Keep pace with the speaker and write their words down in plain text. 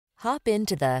Hop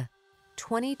into the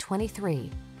 2023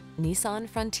 Nissan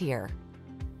Frontier.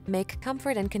 Make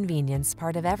comfort and convenience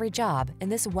part of every job in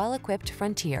this well-equipped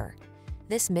Frontier.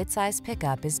 This midsize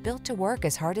pickup is built to work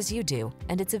as hard as you do,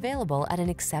 and it's available at an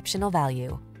exceptional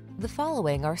value. The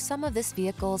following are some of this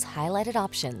vehicle's highlighted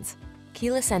options: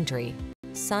 keyless entry,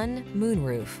 sun,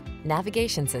 moonroof,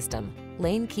 navigation system,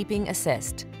 lane keeping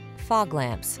assist, fog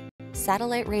lamps,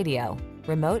 satellite radio,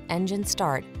 remote engine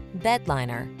start, bed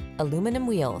liner, aluminum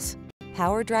wheels,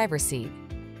 power driver's seat.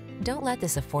 Don't let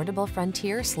this affordable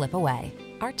Frontier slip away.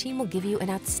 Our team will give you an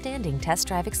outstanding test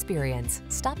drive experience.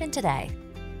 Stop in today.